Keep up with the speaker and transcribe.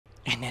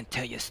And then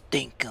tell you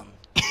stink 'em.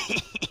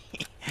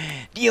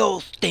 The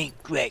old stink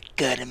rat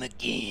got him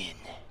again.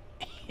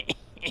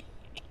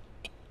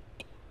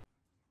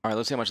 Alright,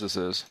 let's see how much this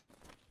is.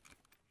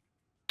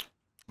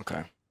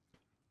 Okay.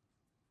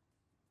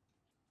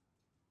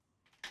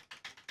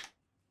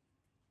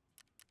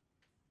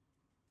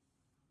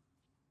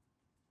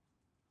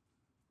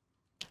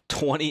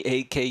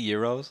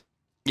 €28K?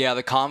 Yeah,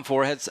 the COM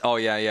 4 heads. Oh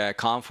yeah.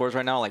 COM 4s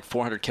right now like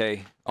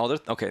 400K. Oh, they're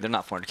okay. They're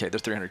not 400K. They're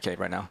 300K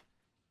right now.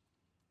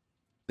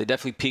 They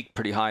definitely peaked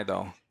pretty high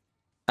though.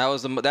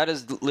 That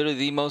is literally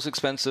the most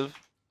expensive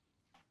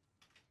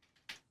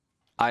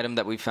item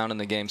that we found in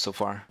the game so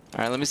far.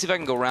 All right, let me see if I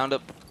can go round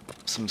up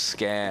some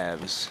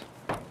scavs.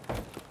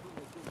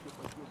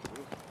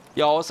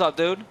 Yo, what's up,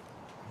 dude?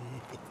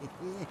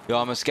 Yo,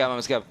 I'm a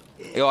scav.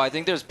 Yo, I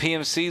think there's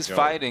PMCs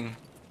fighting.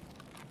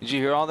 Did you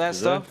hear all that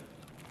stuff?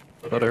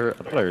 I thought I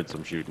heard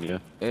some shooting, yeah.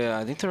 Yeah,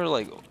 I think they were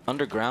like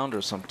underground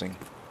or something.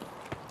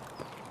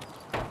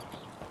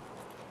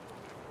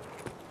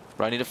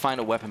 Bro, I need to find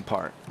a weapon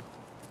part. I'm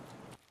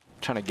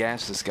trying to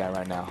gas this guy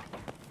right now.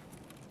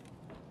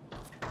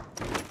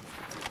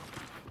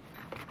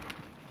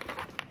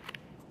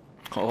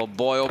 Oh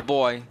boy, oh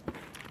boy.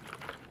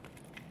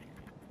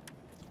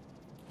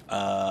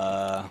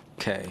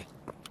 Okay.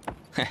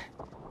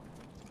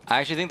 I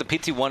actually think the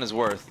PT-1 is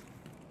worth.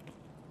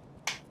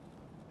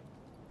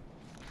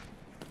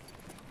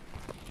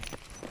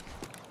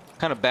 What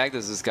kind of bag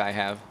does this guy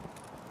have?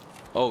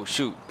 Oh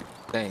shoot.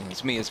 Dang,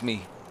 it's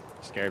me.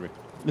 Scared me.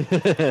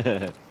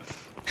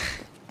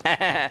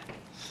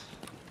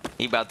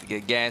 He about to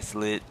get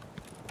gaslit.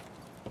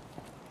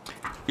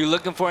 You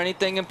looking for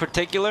anything in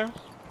particular?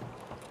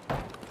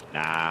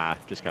 Nah,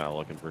 just kind of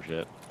looking for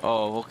shit.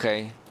 Oh,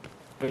 okay.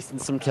 Wasting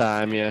some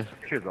time, yeah.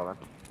 Cheers, brother.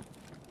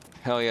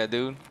 Hell yeah,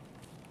 dude.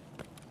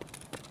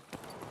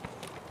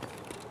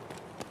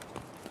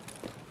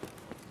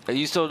 Are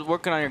you still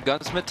working on your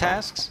gunsmith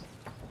tasks?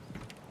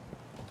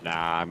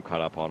 Nah, I'm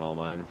caught up on all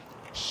mine.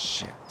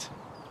 Shit.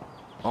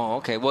 Oh,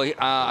 okay. Well,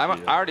 I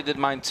already did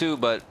mine too,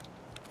 but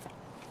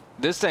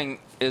this thing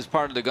is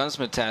part of the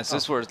gunsmith task.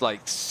 This was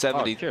like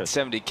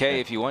 70K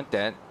if you want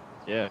that.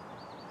 Yeah.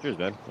 Cheers,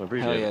 man. I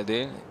appreciate Hell it. yeah,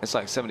 dude. It's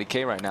like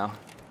 70K right now.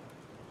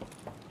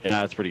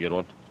 Yeah, that's a pretty good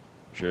one.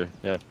 Sure.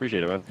 Yeah,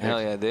 appreciate it, man. Hell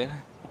Thanks. yeah,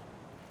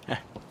 dude.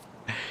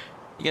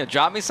 You gonna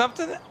drop me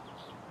something?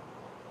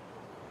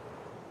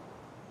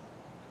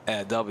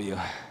 W.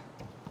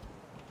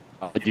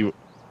 You.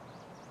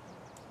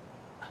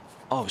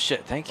 Oh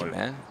shit! Thank you,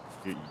 man.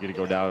 You're gonna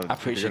go down. I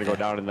appreciate You're gonna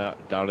go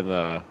down in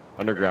the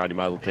underground. You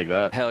might as well take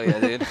that. Hell yeah,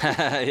 dude.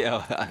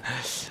 Yo,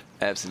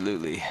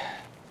 absolutely.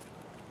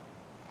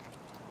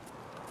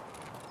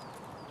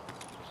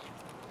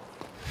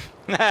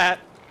 How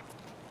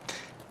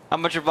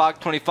much are VOG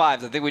 25s? I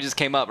think we just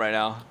came up right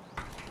now.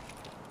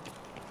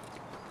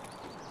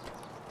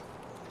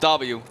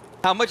 W.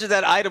 How much is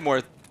that item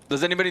worth?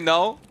 Does anybody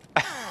know?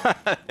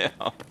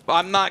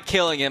 I'm not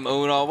killing him,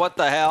 Uno. What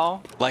the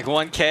hell? Like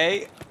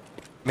 1K?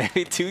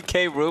 Maybe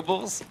 2K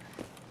rubles?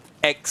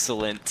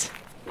 Excellent.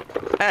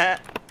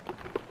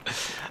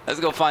 Let's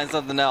go find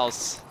something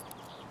else.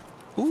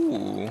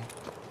 Ooh.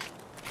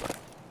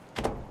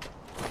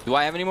 Do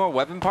I have any more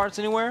weapon parts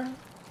anywhere?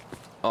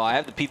 Oh, I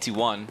have the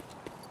PT-1.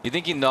 You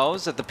think he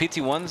knows that the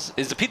PT-1's...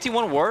 Is the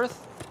PT-1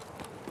 worth?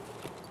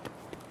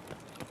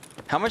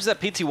 How much does that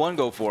PT-1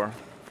 go for?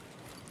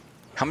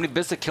 How many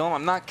bits to kill him?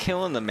 I'm not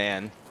killing the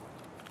man.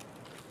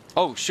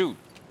 Oh, shoot.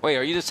 Wait,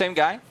 are you the same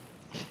guy?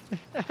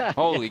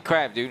 Holy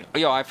crap, dude.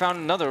 Yo, I found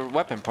another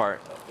weapon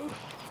part.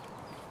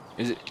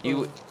 Is it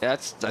you? I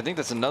think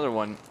that's another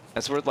one.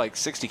 That's worth like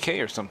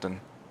 60K or something.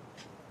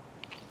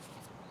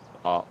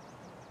 Oh,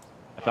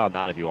 I found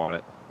that if you want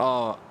it.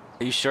 Oh,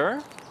 are you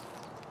sure?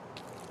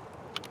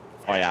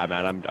 Oh yeah,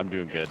 man, I'm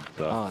doing good.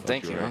 So Oh,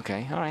 thank you.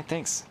 Okay, all right,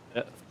 thanks.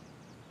 Yeah.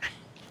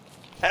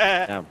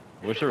 Damn,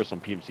 I wish there was some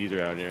PMCs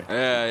around here.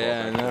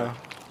 Yeah, I know.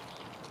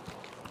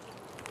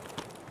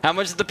 How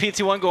much is the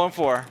PT-1 going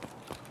for?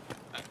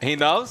 He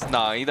knows?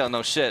 No, he don't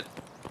know shit.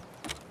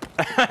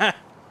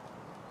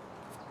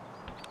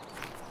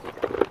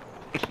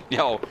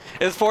 Yo,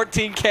 it's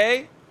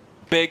 14K?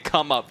 Big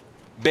come up.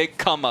 Big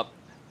come up.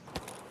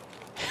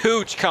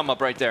 Huge come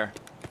up right there.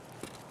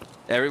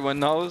 Everyone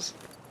knows?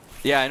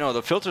 Yeah, I know.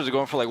 The filters are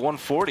going for like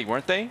 140,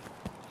 weren't they?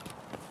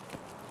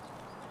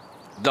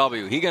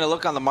 W. He gonna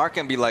look on the market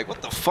and be like,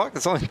 what the fuck?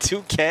 It's only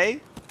 2K?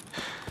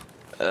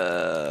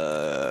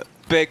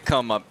 Big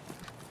come up.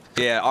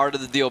 Yeah, art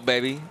of the deal,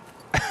 baby.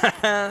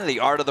 The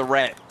art of the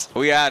rat.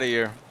 We out of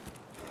here.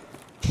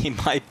 He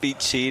might be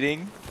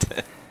cheating.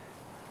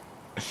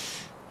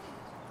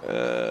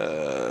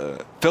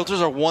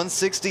 Filters are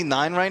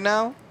 169 right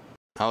now?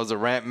 How's the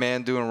rat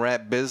man doing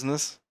rat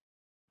business?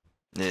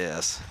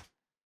 Yes.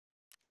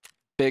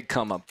 Big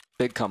come up.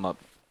 Big come up.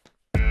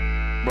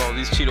 Bro,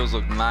 these Cheetos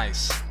look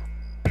nice.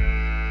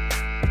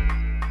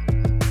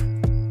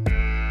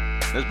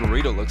 This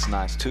burrito looks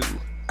nice too.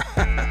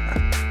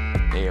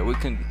 Yeah, we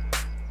can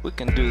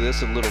do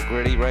this a little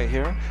gritty right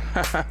here.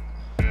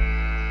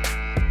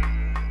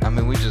 I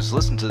mean, we just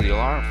listened to the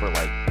alarm for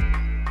like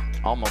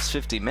Almost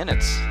 50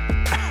 minutes.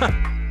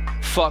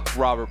 Fuck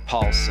Robert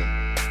Paulson.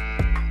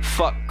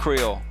 Fuck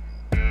Creole.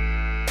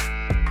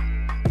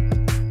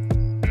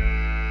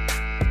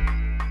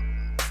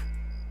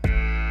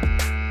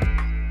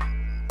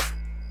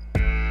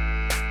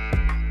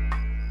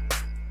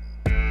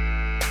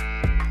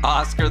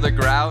 Oscar the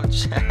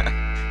Grouch.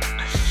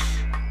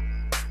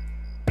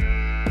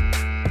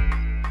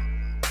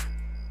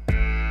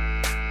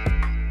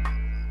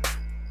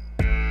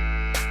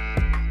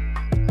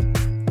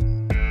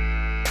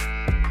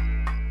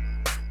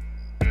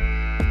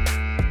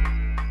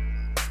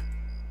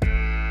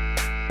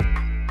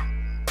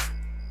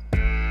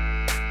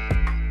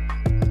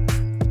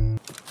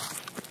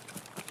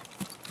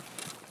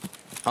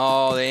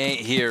 Oh, they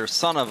ain't here.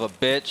 Son of a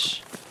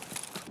bitch.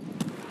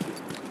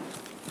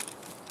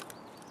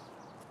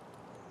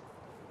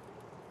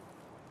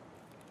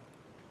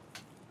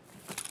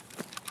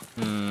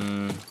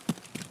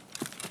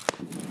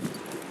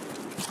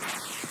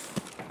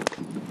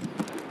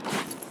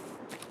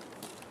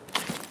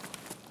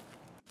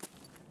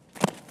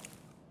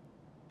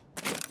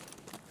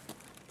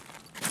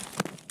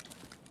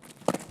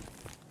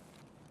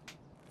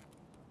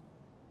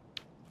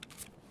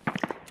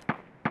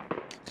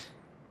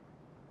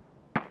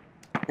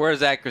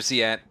 Where's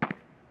accuracy at?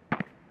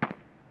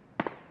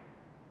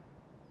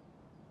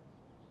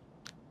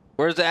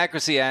 Where's the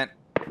accuracy at?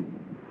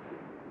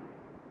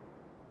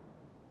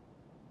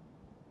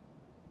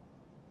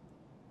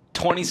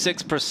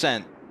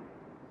 %.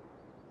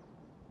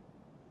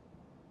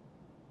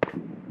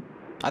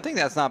 I think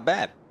that's not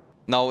bad.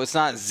 No, it's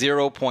not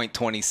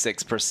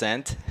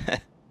 0.26%.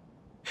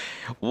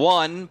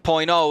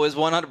 1.0 is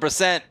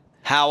 100%.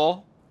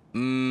 Howl.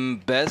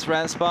 Best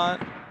rat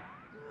spot.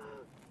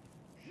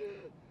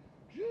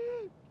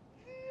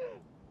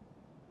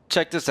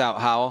 Check this out,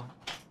 Howl.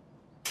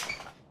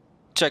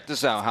 Check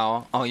this out,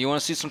 Howl. Oh, you want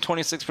to see some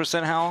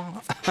 26%,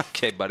 Howl?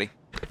 Okay, buddy.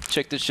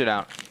 Check this shit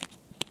out.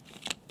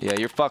 Yeah,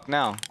 you're fucked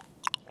now.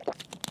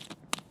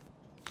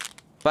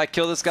 If I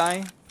kill this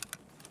guy,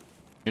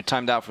 you're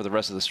timed out for the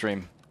rest of the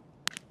stream.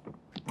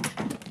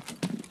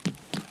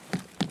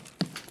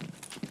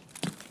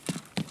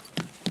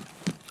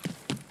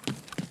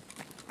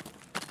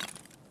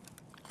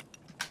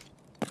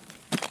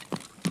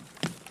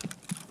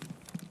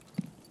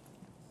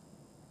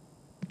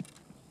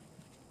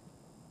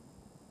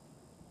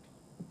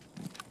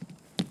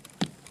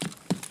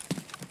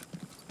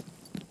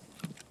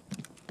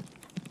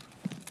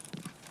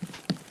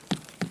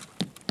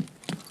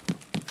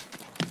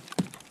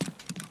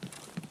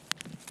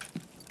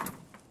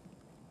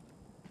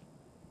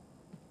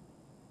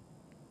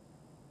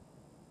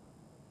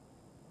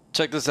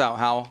 Check this out,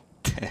 Howl.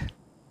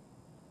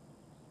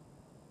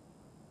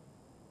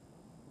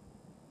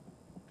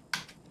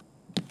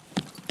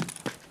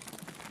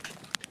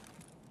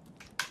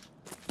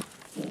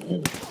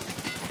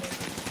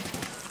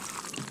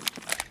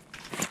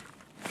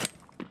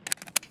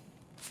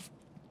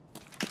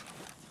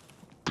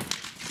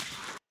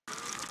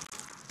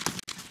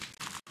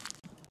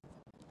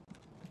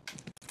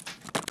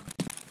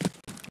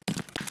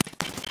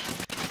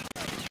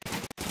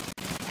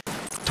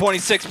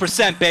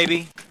 %,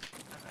 baby.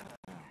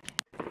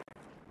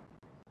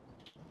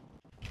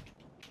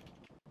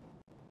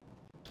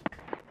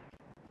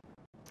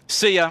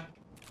 See ya.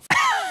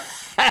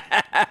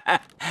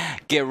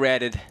 Get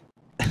ratted.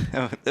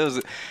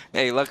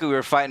 Hey, luckily we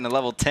were fighting a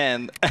level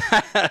 10. He's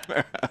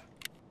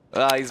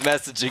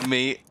messaging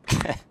me.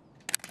 Let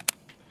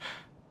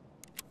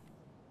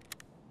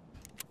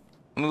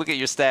me look at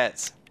your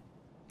stats.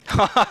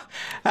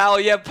 Hell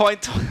yeah,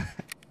 point.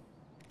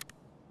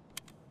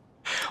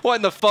 What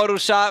in the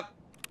Photoshop?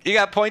 You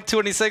got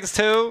 .26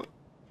 too?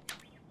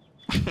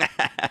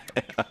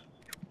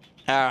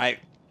 Alright.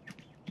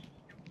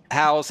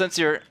 Howl, since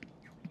you're...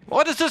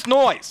 What is this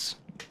noise?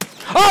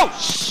 Oh!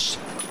 Shh!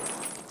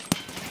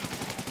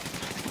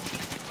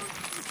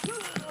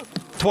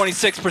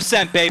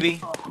 26%, baby.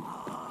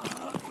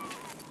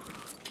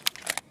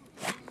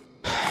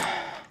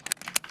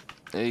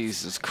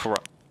 Jesus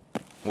Christ.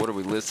 What are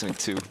we listening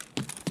to?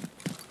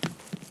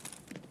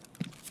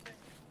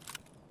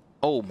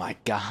 Oh my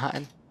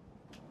God.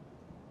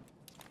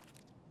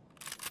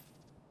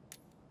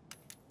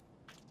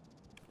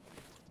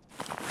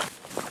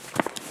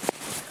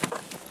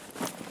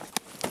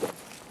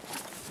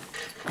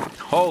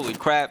 Holy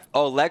crap.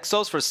 Oh,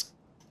 Lexos for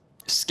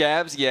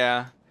scabs?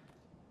 Yeah.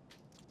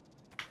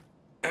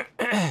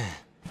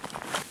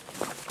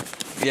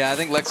 Yeah, I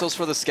think Lexos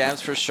for the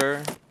scabs for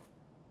sure.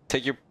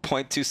 Take your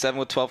 .27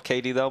 with 12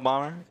 KD though,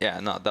 Bomber? Yeah,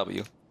 not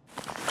W.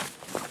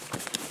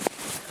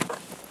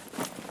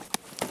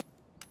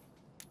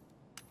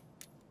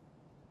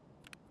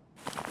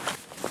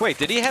 Wait,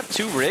 did he have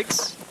 2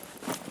 rigs?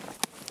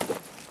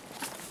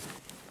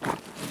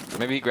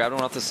 Maybe he grabbed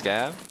one off the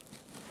scab?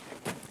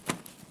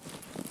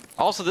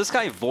 Also, this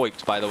guy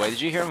voiped, by the way. Did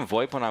you hear him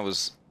voip when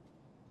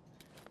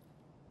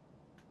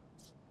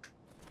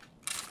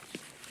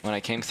I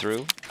came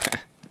through?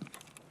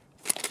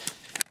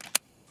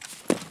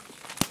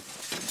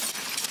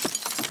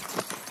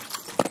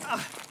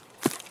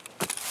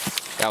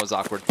 That was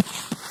awkward.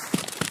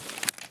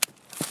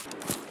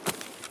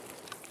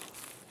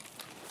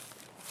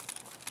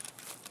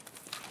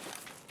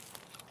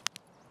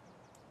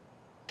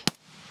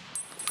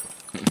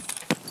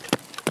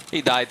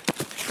 He died.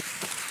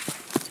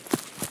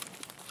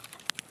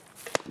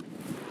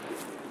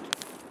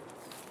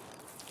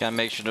 Gotta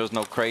make sure there's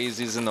no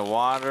crazies in the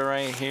water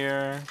right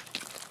here.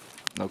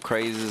 No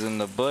crazies in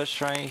the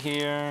bush right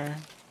here.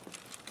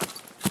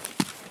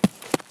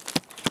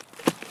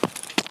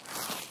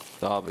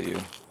 W.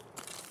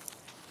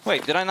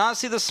 Wait, did I not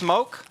see the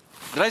smoke?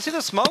 Did I see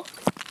the smoke?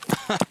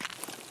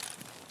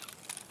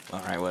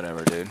 Alright,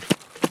 whatever, dude.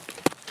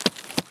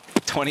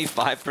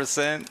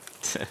 25%?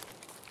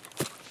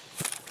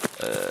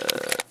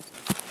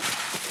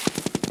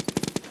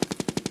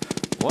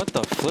 What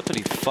the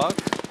flippity fuck?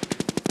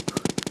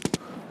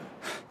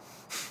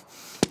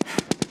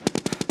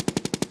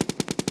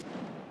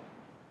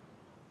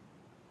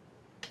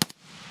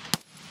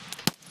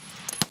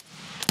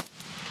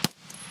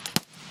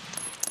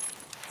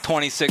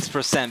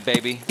 %,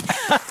 baby.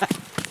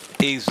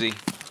 Easy.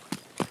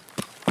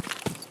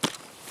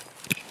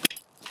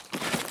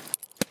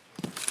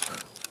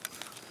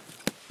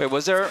 Wait,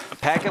 was there a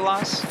packet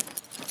loss?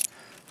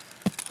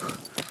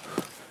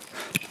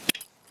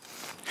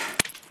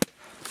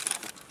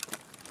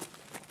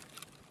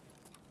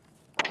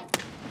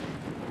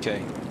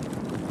 Okay.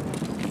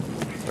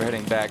 We're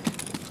heading back.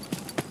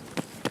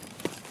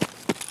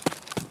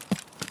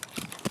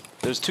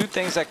 There's two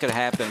things that could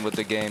happen with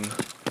the game.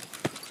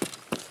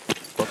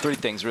 Well, three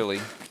things,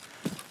 really.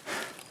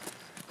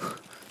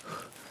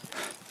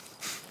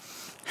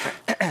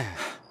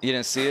 You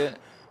didn't see it?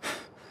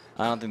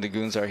 I don't think the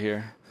goons are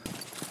here.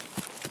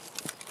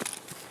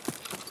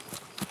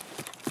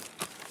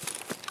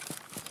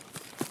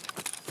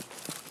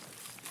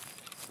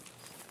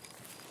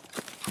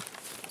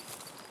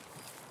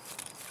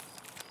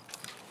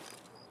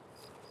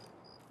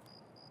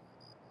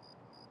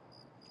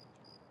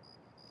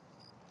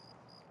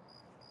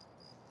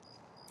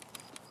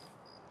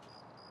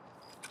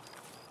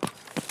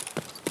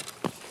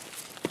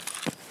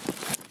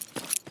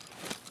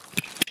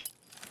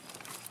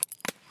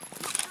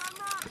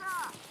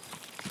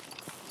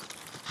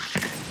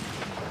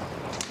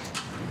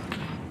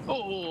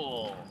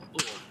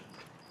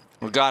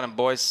 We got him,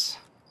 boys.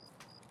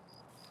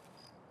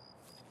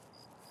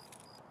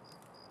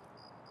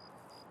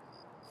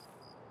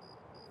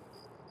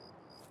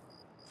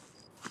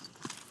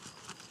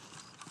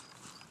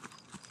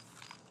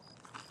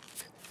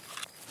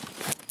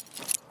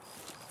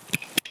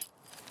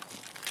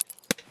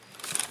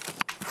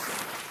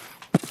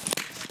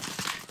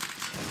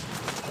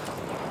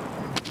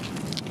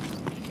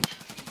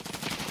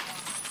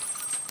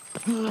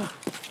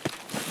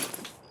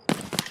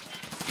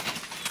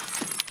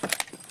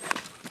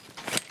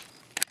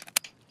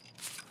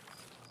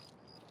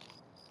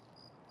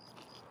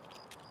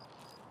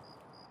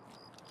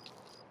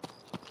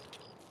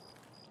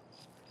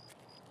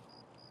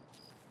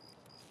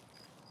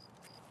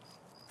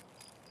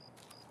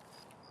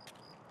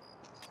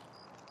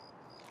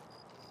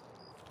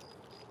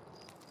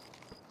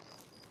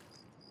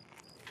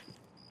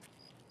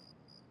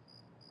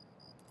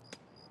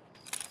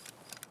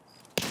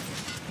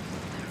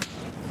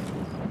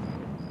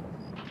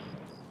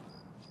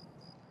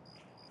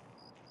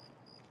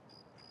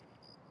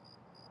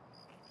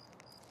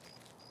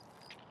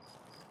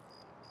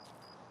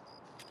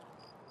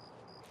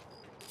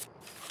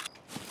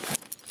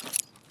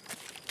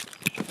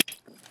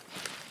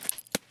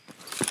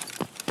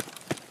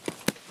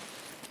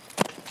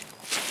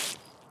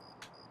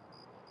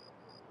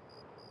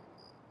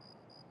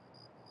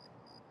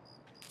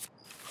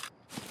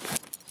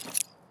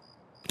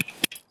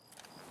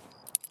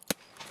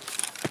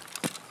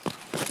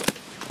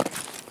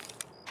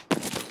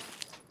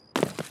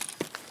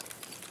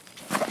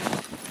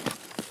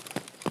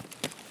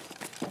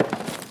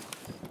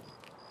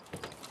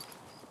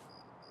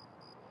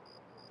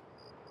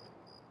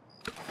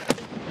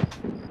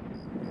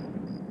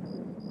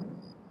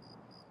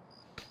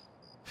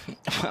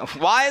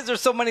 Why is there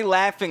so many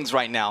laughings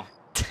right now?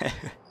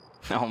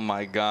 Oh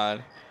my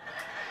god.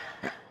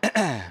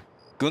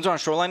 Goons are on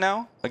shoreline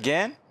now?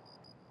 Again?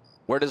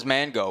 Where does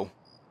man go?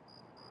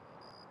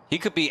 He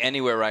could be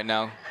anywhere right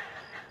now.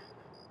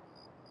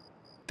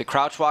 The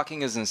crouch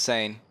walking is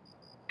insane.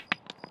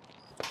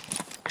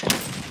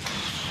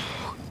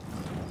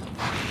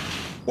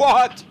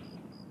 What?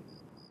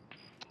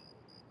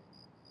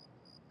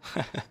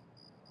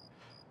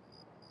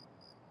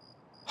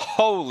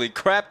 Holy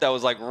crap, that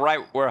was like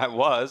right where I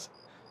was.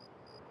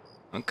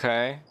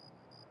 Okay.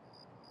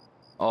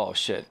 Oh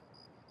shit.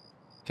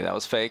 Okay, that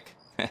was fake.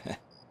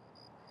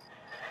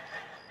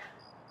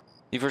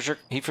 He for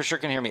sure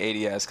can hear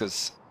me ADS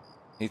because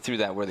he threw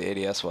that where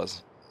the ADS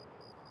was.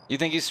 You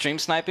think he's stream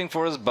sniping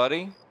for his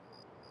buddy?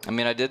 I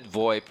mean, I did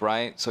VoIP,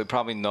 right? So he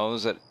probably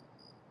knows that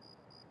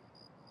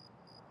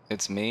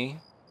it's me.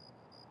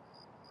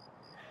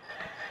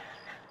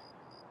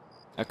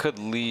 I could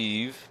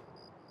leave.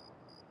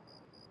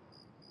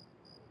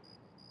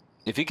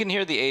 If you can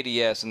hear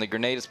the ADS and the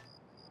grenade is...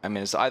 I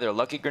mean, it's either a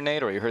lucky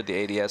grenade or you heard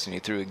the ADS and you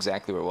threw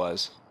exactly where it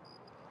was.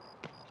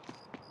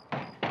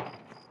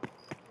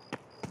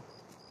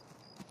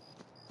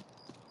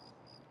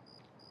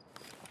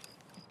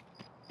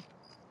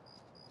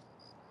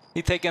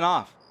 He taking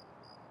off.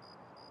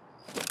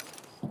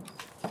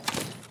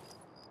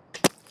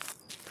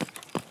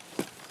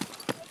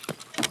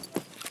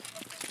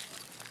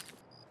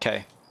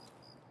 Okay.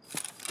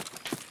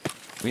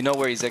 We know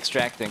where he's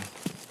extracting.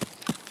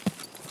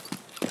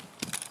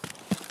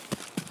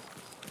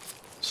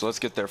 So let's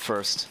get there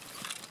first.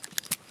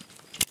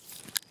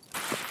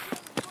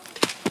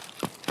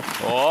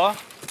 Oh.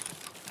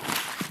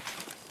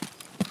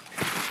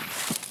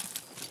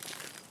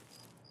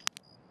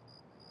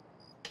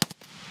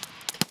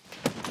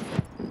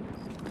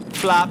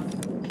 Flop.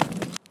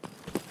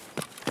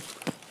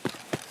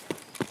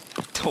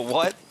 To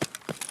what?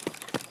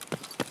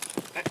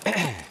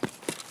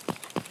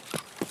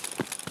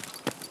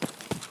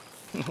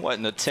 What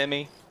in the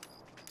Timmy?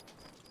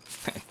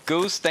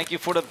 Goose, thank you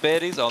for the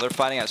biddies. Oh, they're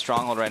fighting at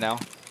Stronghold right now.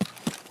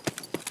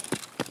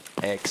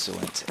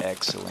 Excellent,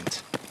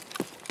 excellent.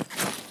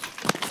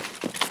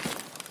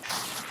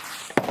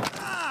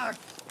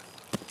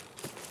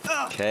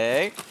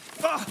 Okay.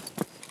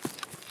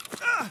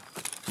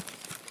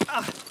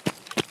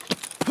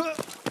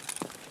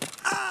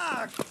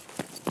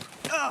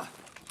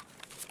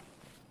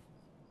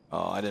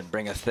 Oh, I didn't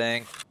bring a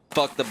thing.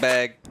 Fuck the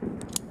bag.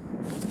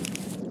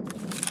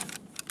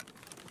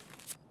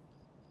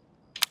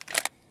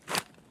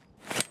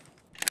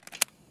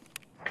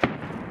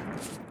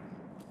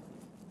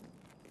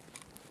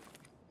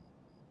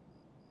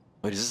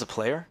 Wait, is this a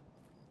player?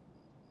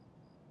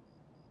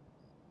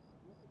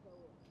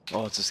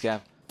 Oh, it's a scav.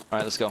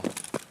 Alright, let's go.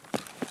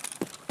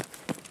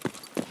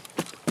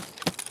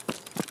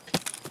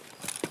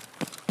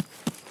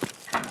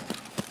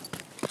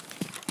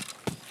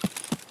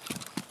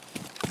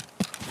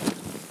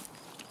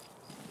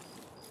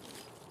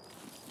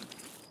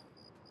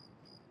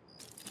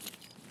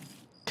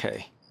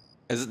 Okay.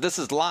 This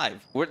is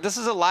live. This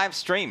is a live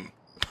stream.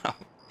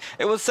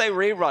 It would say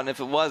rerun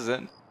if it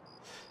wasn't.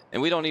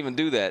 And we don't even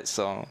do that,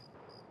 so...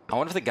 I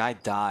wonder if the guy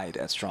died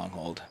at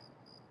Stronghold.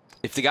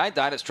 If the guy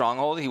died at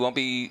Stronghold, he'll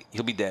be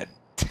dead.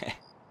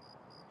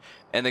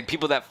 And the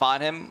people that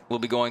fought him will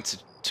be going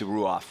to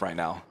Ruoff right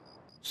now.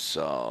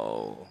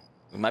 So...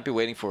 we might be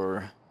waiting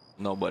for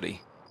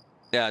nobody.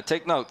 Yeah,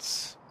 take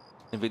notes.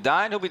 If he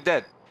died, he'll be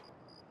dead.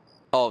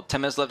 Oh, 10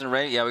 minutes left in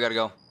raid? Yeah, we gotta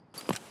go.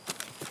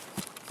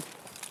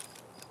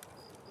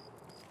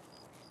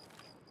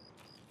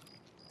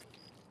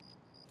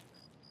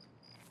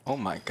 Oh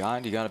my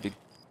god, you gotta be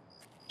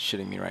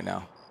shitting me right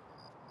now.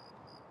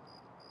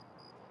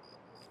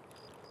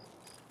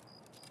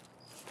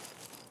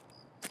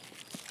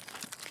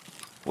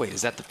 Wait,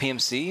 is that the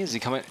PMC? Is he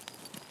coming?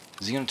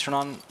 Is he gonna turn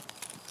on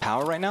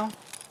power right now?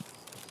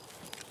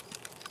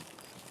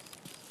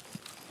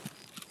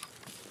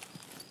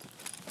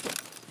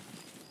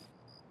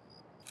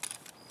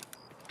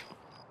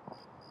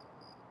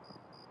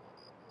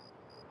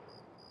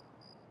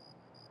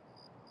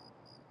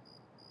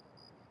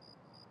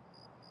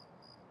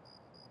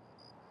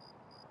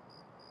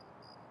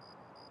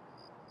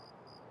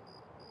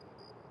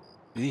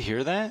 Did you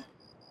hear that?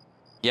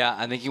 Yeah,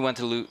 I think he went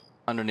to loot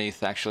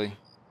underneath, actually.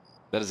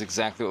 That is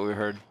exactly what we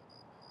heard.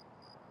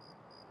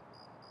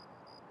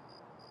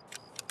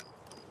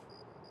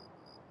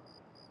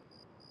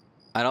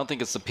 I don't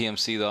think it's the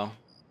PMC, though.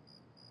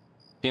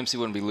 PMC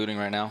wouldn't be looting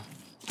right now.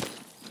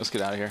 Let's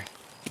get out of here.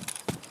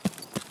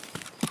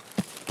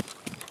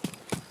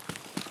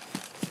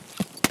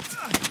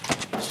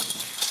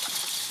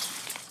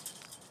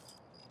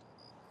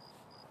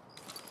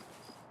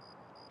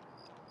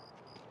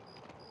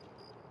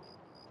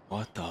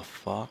 What the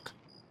fuck?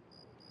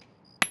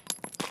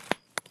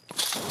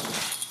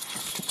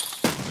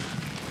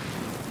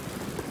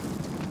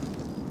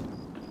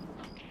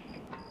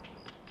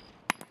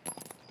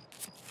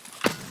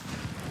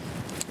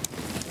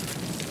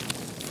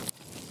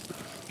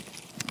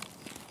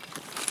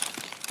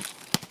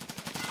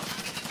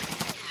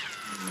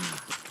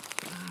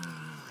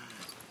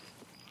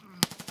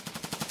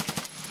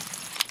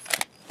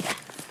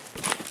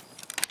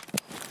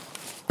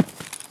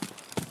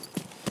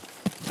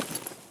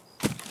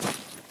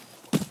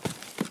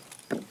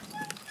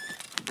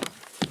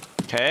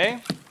 Okay.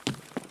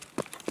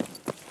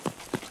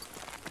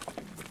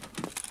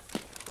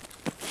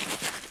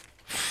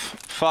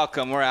 Fuck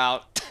them, we're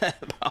out.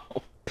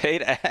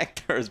 Paid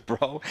actors,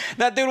 bro.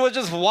 That dude was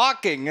just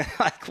walking.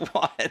 Like,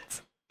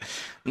 what?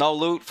 No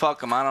loot?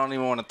 Fuck him. I don't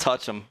even want to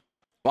touch him.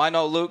 Why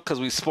no loot? Because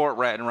we sport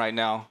ratting right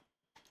now.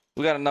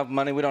 We got enough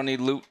money. We don't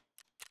need loot.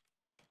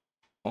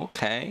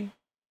 Okay.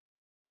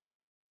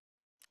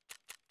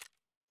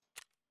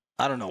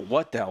 I don't know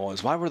what that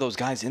was. Why were those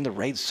guys in the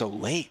raid so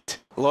late?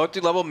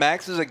 Loyalty level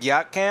max is a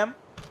yacht cam?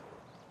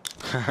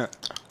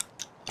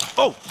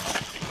 Oh!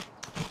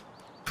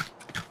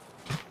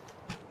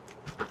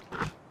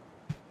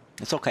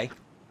 It's okay.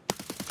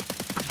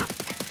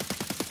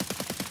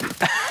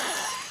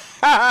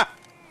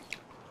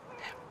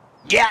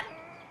 Yeah.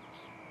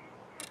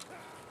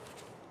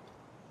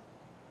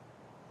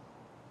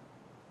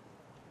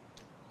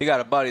 He got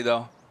a buddy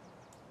though.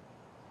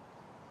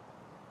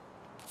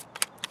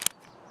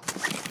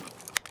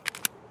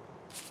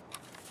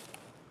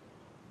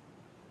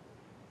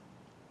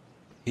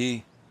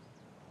 He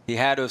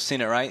had to have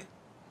seen it, right?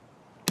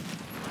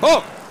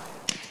 Oh!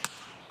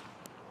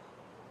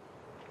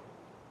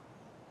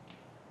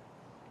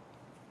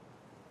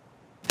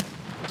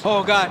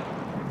 Oh God!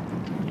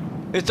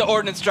 It's the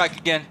ordnance strike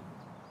again.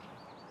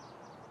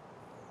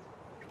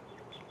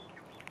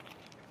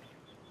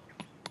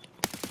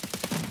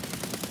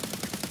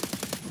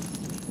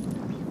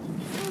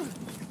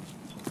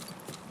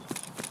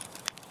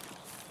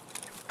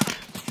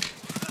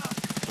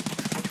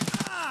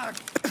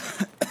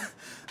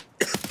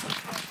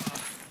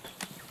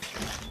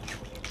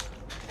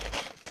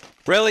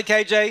 Really,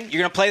 KJ?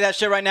 You're gonna play that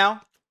shit right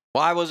now?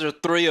 Why was there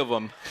 3 of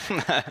them?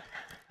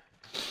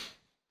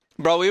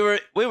 Bro,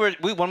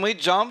 when we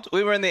jumped,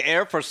 we were in the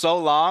air for so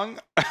long.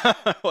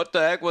 What the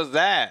heck was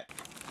that?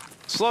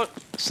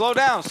 Slow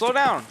down, slow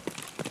down.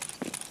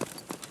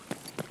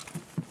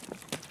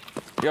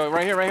 Yo,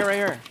 right here, right here, right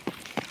here.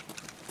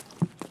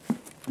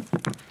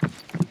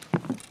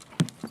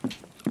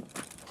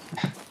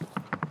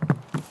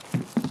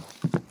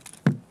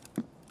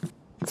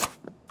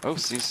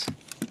 Oopsies.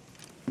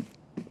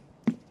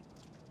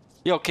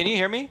 Yo, can you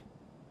hear me?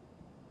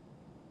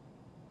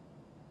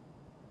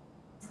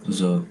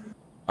 What's up?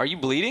 Are you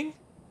bleeding?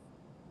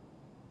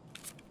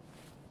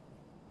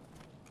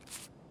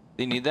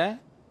 Do you need that?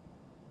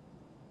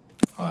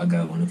 Oh, I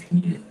got one if you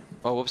need it.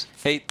 Oh, whoops.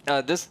 Hey,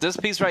 this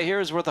piece right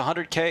here is worth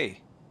 100K.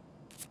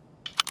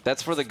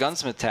 That's for the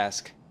gunsmith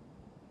task.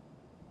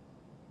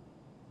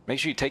 Make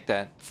sure you take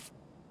that.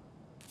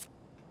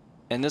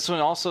 And this one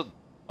also...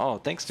 Oh,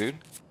 thanks, dude.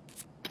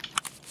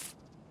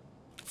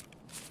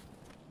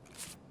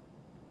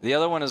 The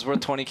other one is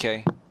worth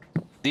 20K.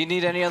 Do you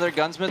need any other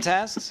gunsmith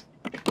tasks?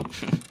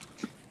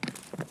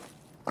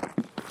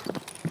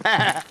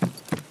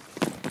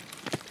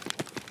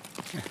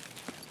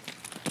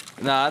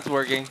 Nah, that's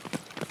working.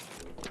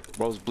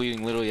 Bro's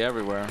bleeding literally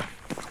everywhere.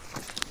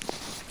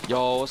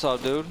 Yo, what's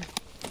up, dude?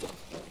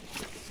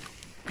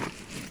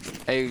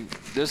 Hey,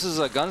 this is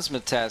a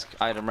gunsmith task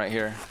item right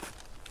here.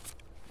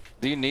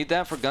 Do you need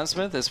that for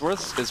gunsmith? It's worth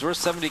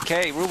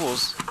 70K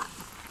rubles.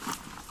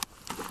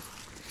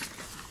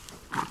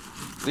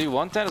 Do you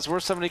want that? It's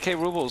worth 70K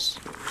rubles.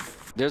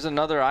 There's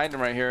another item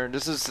right here.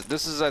 This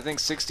is I think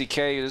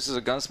 60K. This is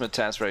a gunsmith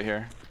task right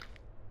here.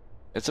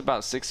 It's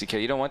about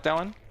 60K. You don't want that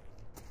one?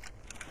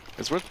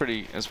 It's worth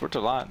a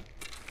lot.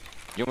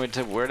 You want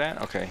me to wear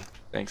that? Okay,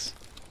 thanks.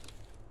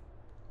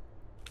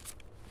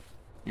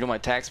 You know my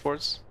tag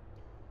sports?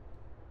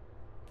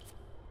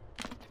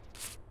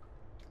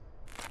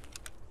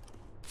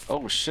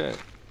 Oh shit.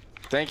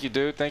 Thank you,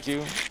 dude. Thank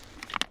you.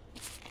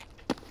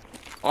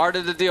 Art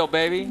of the deal,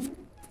 baby.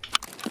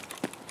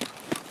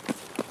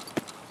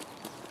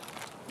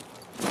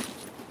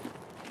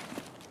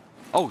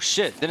 Oh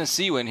shit, didn't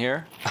see you in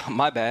here.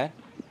 My bad.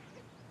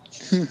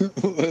 What's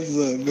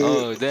up, man?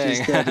 Oh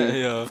dang.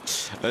 Yo,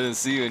 I didn't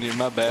see you in here,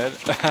 my bad.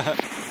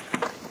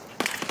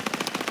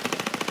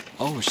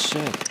 Oh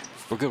shit.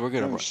 We're good, we're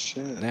good. Oh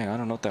shit. Dang, I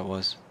don't know what that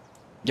was.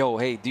 Yo,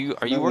 hey,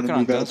 are you working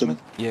on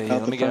gunsmith? Yeah,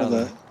 let me get out of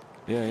that.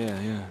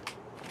 Yeah.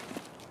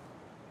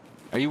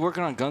 Are you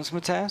working on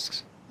gunsmith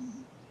tasks?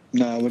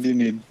 Nah, what do you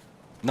need?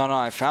 No,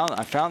 I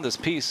found this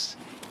piece.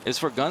 It's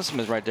for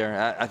gunsmith right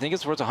there. I think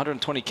it's worth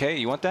 120K.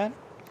 You want that?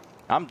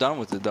 I'm done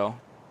with it though.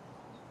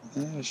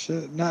 Oh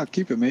shit. Nah,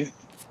 keep it, mate.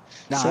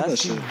 Nah, Sell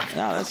that's that you. shit.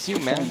 Nah, that's you,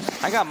 man.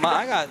 I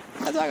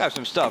got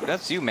some stuff.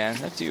 That's you, man.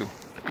 That's you.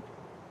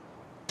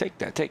 Take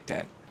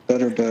that.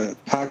 Better to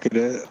pocket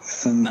it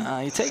and Nah,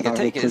 you take it, I'll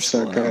take it. push It's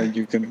that cool,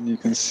 guy. man. You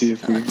can see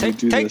if we can Take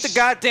do the this.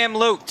 goddamn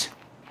loot.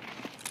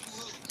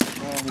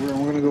 Oh,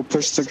 we're gonna go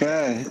push the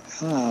guy.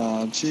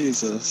 Oh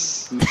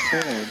Jesus, you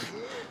failed.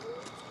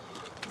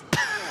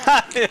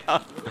 Yeah.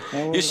 That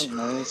You wasn't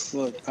nice.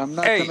 Look, I'm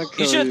not Hey, gonna you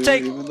kill should you,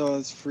 take- even though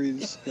it's free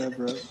scab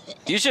rep.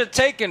 You should have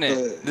taken it.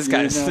 But This you're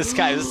guy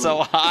not- is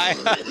so high.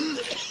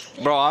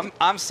 Bro,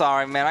 I'm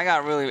sorry, man. I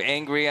got really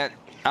angry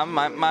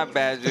my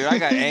bad, dude. I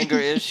got anger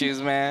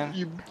issues, man.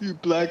 You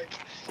blacked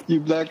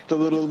a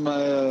little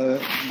my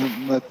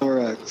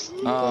thorax.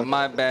 Oh,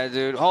 my bad,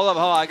 dude. Hold up.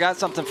 I got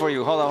something for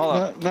you. Hold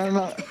up.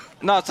 No.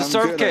 No, it's a I'm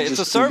serve good, kit. I It's a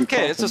just serve feel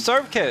kit. It's a coughing.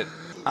 serve kit.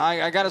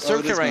 I got a Oh, serve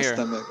it kit is right my here.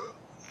 stomach.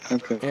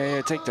 Okay,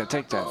 Yeah, take that.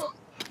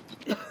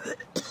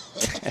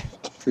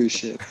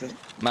 appreciate that.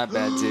 My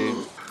bad,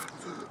 dude.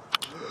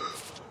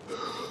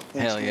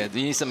 Hell yeah. Do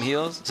you need some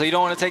heals? So you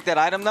don't want to take that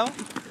item, though?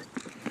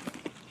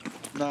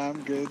 Nah,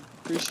 I'm good.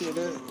 Appreciate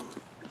it.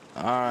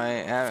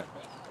 Alright.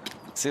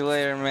 See you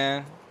later,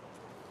 man.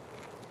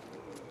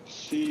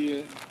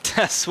 See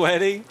ya.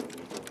 Sweaty?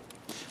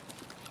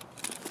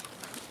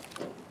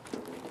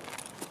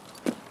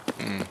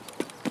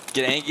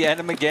 Get angry at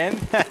him again?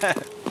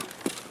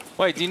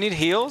 Wait, do you need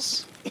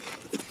heals?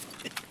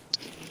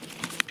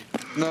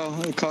 No,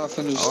 the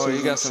coffin is Oh, still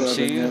you got some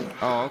setting cheese? yet.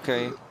 Oh,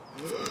 okay.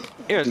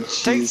 Here, The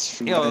take, cheese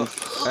for yo,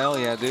 life. hell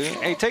yeah, dude.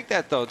 Hey, take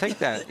that though. Take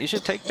that. You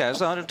should take that.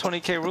 It's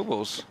 120k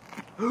rubles.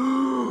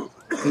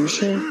 You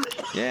sure?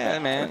 Yeah,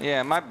 man.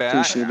 Yeah, my bad.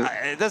 Appreciate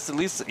it. That's the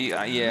least.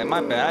 Yeah,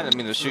 my bad. I didn't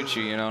mean to shoot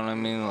you. You know what I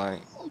mean?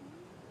 Like,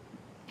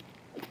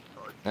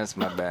 that's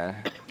my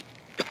bad.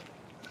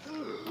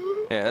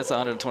 Yeah, that's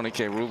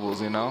 120k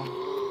rubles. You know.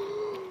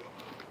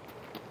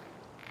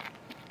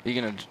 You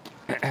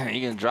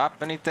gonna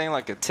drop anything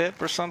like a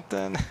tip or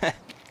something?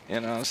 You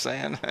know what I'm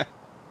saying?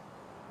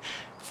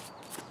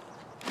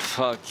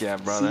 Fuck yeah,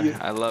 brother.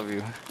 I love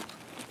you.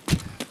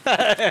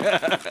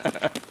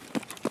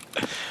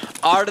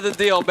 Art of the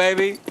deal,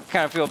 baby.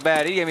 Kind of feel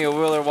bad. He gave me a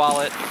Wheeler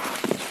wallet.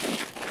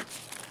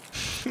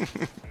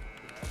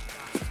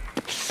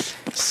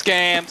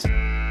 Scammed.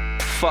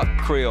 Fuck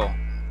Creel.